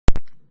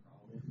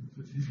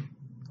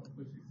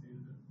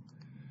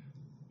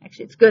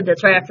Actually, it's good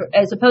that's right after,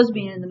 as opposed to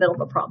being in the middle of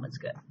a problem. It's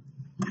good.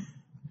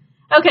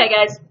 Okay,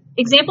 guys.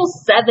 Example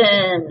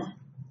 7.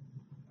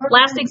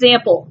 Last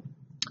example.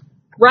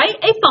 Write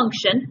a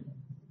function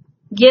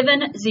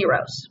given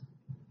zeros.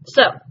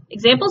 So,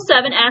 example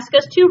 7 asks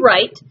us to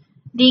write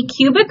the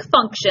cubic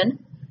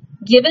function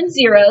given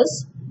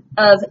zeros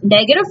of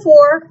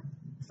 -4,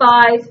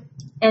 5,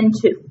 and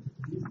 2.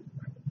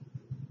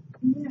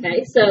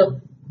 Okay,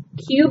 so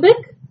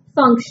cubic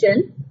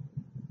function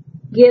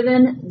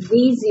given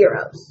these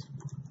zeros.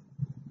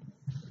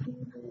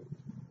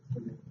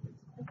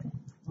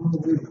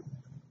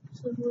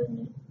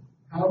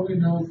 How do we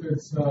know if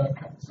it's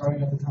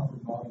starting at the top or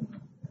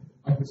bottom?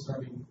 Like it's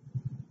starting.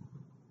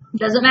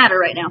 Doesn't matter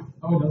right now.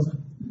 Oh, it doesn't.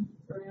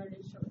 So we're going to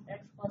do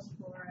x plus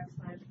 4, x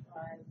minus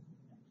 5,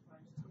 x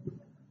minus 2.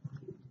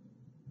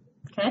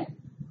 Okay,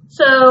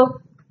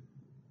 so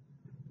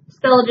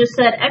Stella just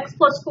said x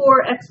plus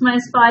 4, x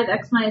minus 5,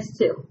 x minus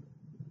 2.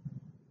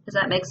 Does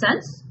that make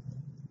sense?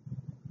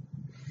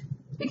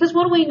 Because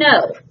what do we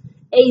know?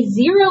 A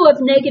 0 of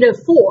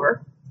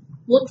 -4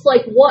 looks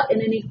like what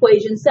in an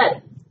equation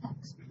setting?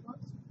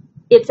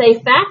 It's a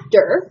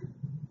factor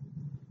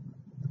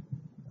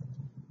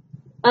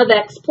of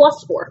x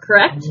plus 4,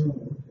 correct?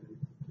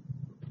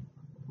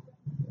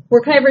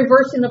 We're kind of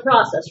reversing the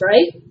process,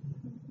 right?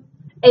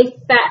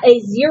 A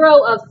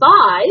 0 of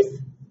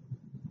 5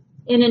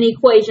 in an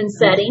equation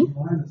setting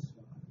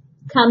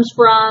comes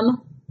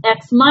from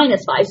x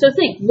minus 5. So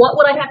think, what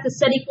would I have to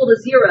set equal to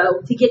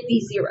 0 to get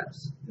these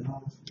zeros?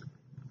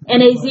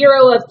 And a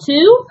 0 of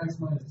 2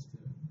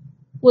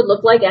 would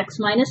look like x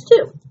minus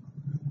 2.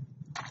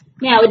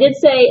 Now, it did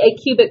say a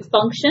cubic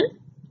function.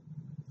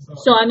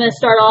 So I'm going to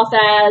start off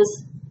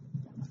as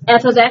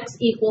f of x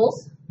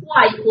equals,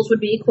 y equals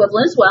would be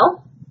equivalent as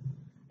well.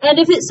 And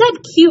if it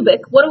said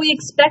cubic, what are we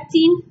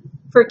expecting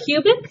for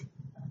cubic?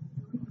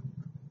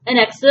 An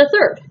x to the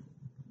third.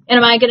 And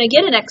am I going to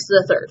get an x to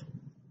the third?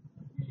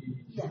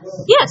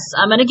 Yes,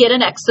 I'm going to get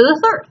an x to the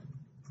third.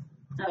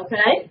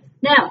 Okay.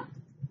 Now,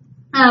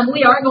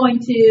 we are going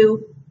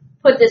to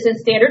put this in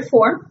standard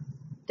form.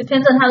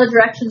 Depends on how the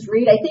directions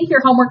read. I think your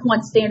homework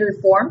wants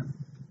standard form.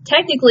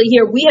 Technically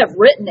here we have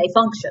written a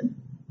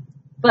function,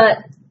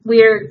 but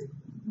we're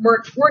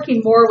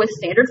working more with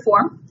standard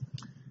form.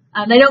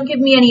 They don't give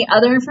me any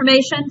other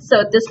information,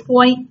 so at this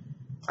point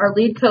our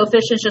lead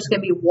coefficient is just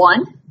going to be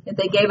 1. If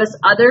they gave us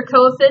other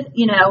coefficient,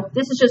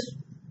 this is just,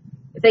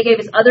 if they gave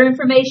us other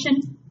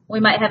information, we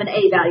might have an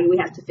a value. We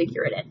have to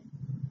figure it in.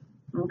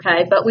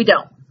 Okay, but we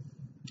don't.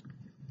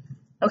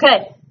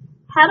 Okay,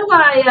 how do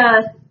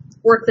I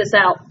work this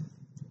out?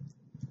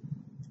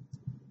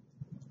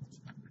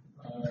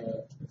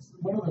 It's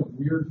one of the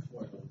weird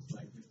foils,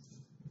 like it's,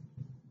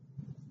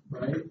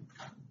 right?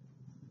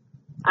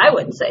 I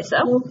wouldn't say so.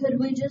 Well, could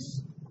we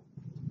just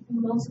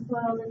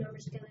multiply all the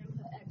numbers together and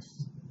put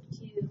x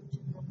cubed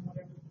and then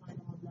whatever the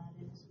final of that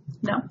is?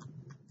 No.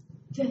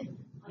 Okay,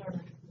 I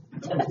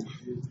don't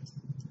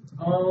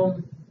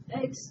know.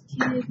 X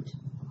cubed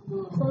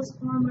plus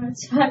 4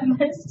 minus 5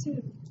 minus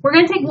 2. We're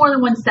going to take more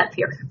than one step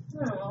here.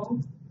 No.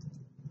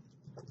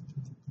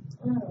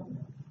 Oh.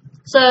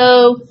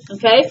 So,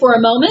 okay, for a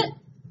moment,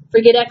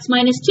 forget x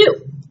minus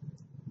 2.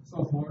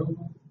 So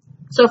foil?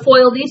 So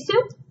foil these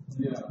two,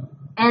 Yeah.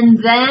 and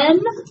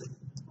then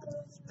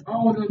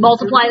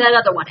multiply that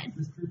other one in.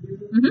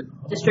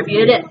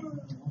 Distribute it in.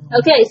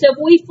 Okay, so if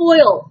we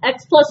foil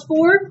x plus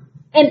 4,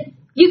 and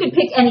you can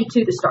pick any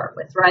two to start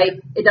with, right?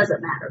 It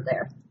doesn't matter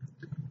there.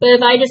 But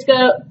if I just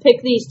go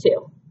pick these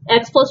two,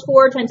 x plus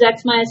 4 times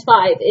x minus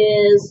 5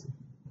 is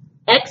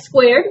x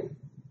squared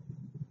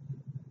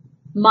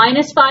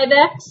minus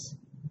 5x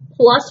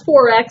plus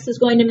 4x is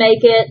going to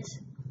make it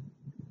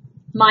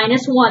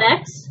minus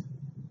 1x.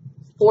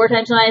 4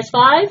 times minus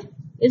 5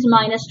 is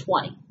minus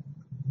 20.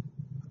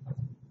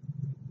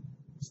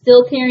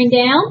 Still carrying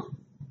down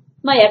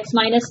my x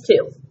minus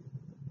 2.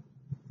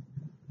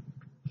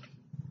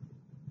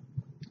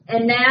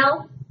 And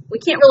now we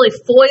can't really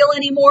foil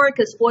anymore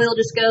because foil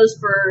just goes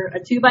for a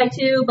 2 by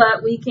 2,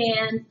 but we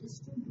can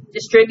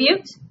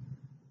distribute.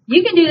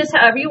 You can do this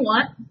however you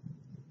want.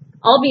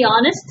 I'll be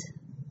honest,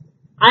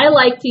 I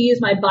like to use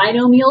my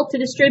binomial to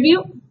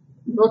distribute.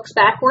 It looks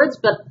backwards,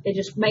 but it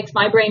just makes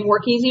my brain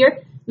work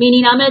easier.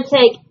 Meaning I'm going to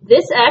take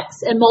this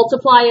x and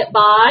multiply it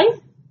by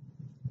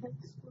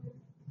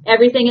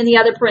everything in the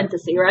other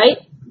parenthesis, right?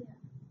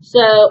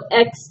 So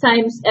x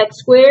times x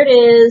squared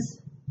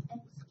is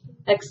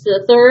x to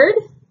the third.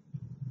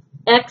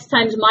 X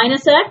times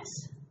minus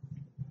x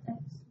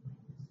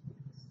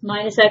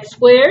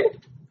squared.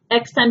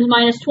 X times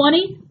minus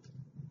 20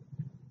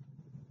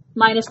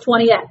 minus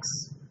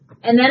 20x.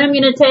 And then I'm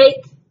going to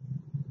take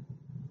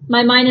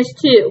my minus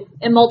 2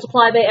 and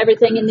multiply by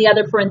everything in the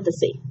other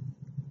parenthesis.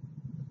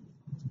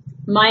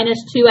 Minus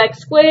 2x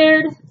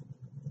squared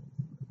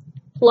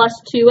plus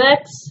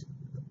 2x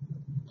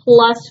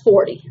plus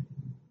 40.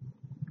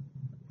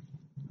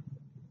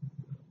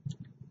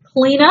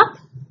 Clean up,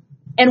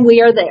 and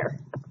we are there.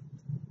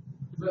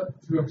 Is that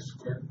 2x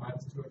squared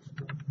minus 2x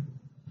squared?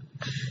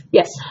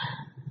 Yes.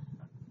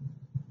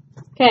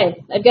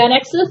 Okay, I've got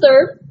x to the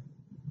third.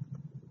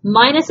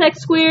 Minus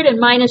x squared and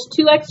minus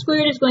 2x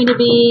squared is going to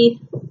be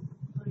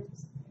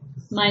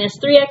minus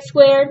 3x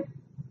squared.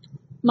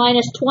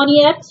 Minus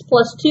 20x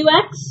plus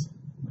 2x.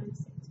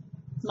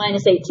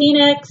 Minus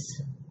 18x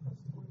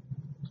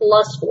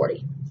plus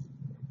 40.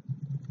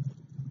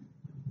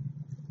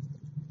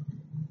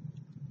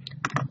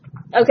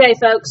 Okay,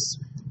 folks.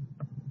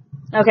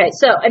 Okay,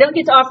 so I don't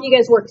get to offer you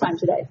guys work time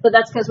today, but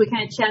that's because we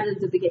kind of chatted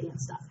at the beginning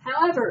and stuff.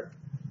 However,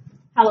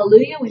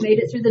 hallelujah, we made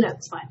it through the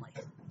notes finally.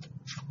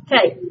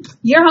 Okay,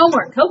 your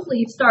homework, hopefully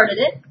you've started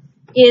it,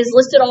 is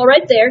listed all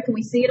right there. Can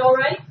we see it all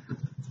right?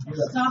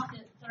 Stopped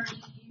at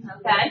 30.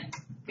 Okay,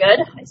 good.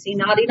 I see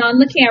nodding on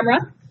the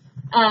camera.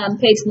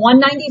 Page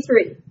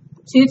 193,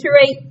 2 through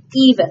 8,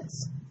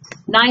 evens.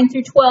 9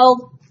 through 12,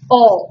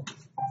 all.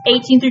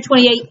 18 through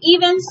 28,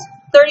 evens.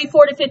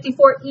 34 to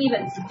 54,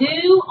 evens. Due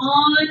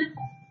on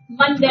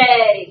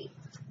Monday.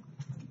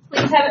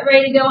 Please have it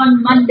ready to go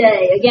on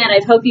Monday. Again, I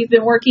hope you've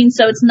been working,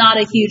 so it's not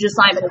a huge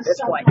assignment at this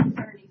point.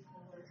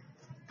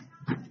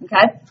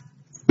 Okay?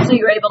 So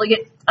you were able to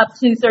get up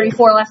to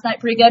 34 last night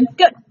pretty good?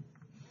 Good.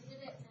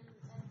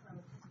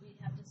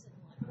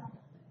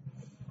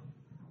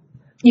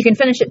 You can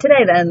finish it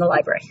today then in the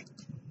library.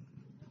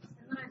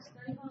 And then I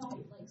studied hall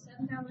like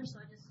 7 hours, so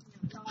I just,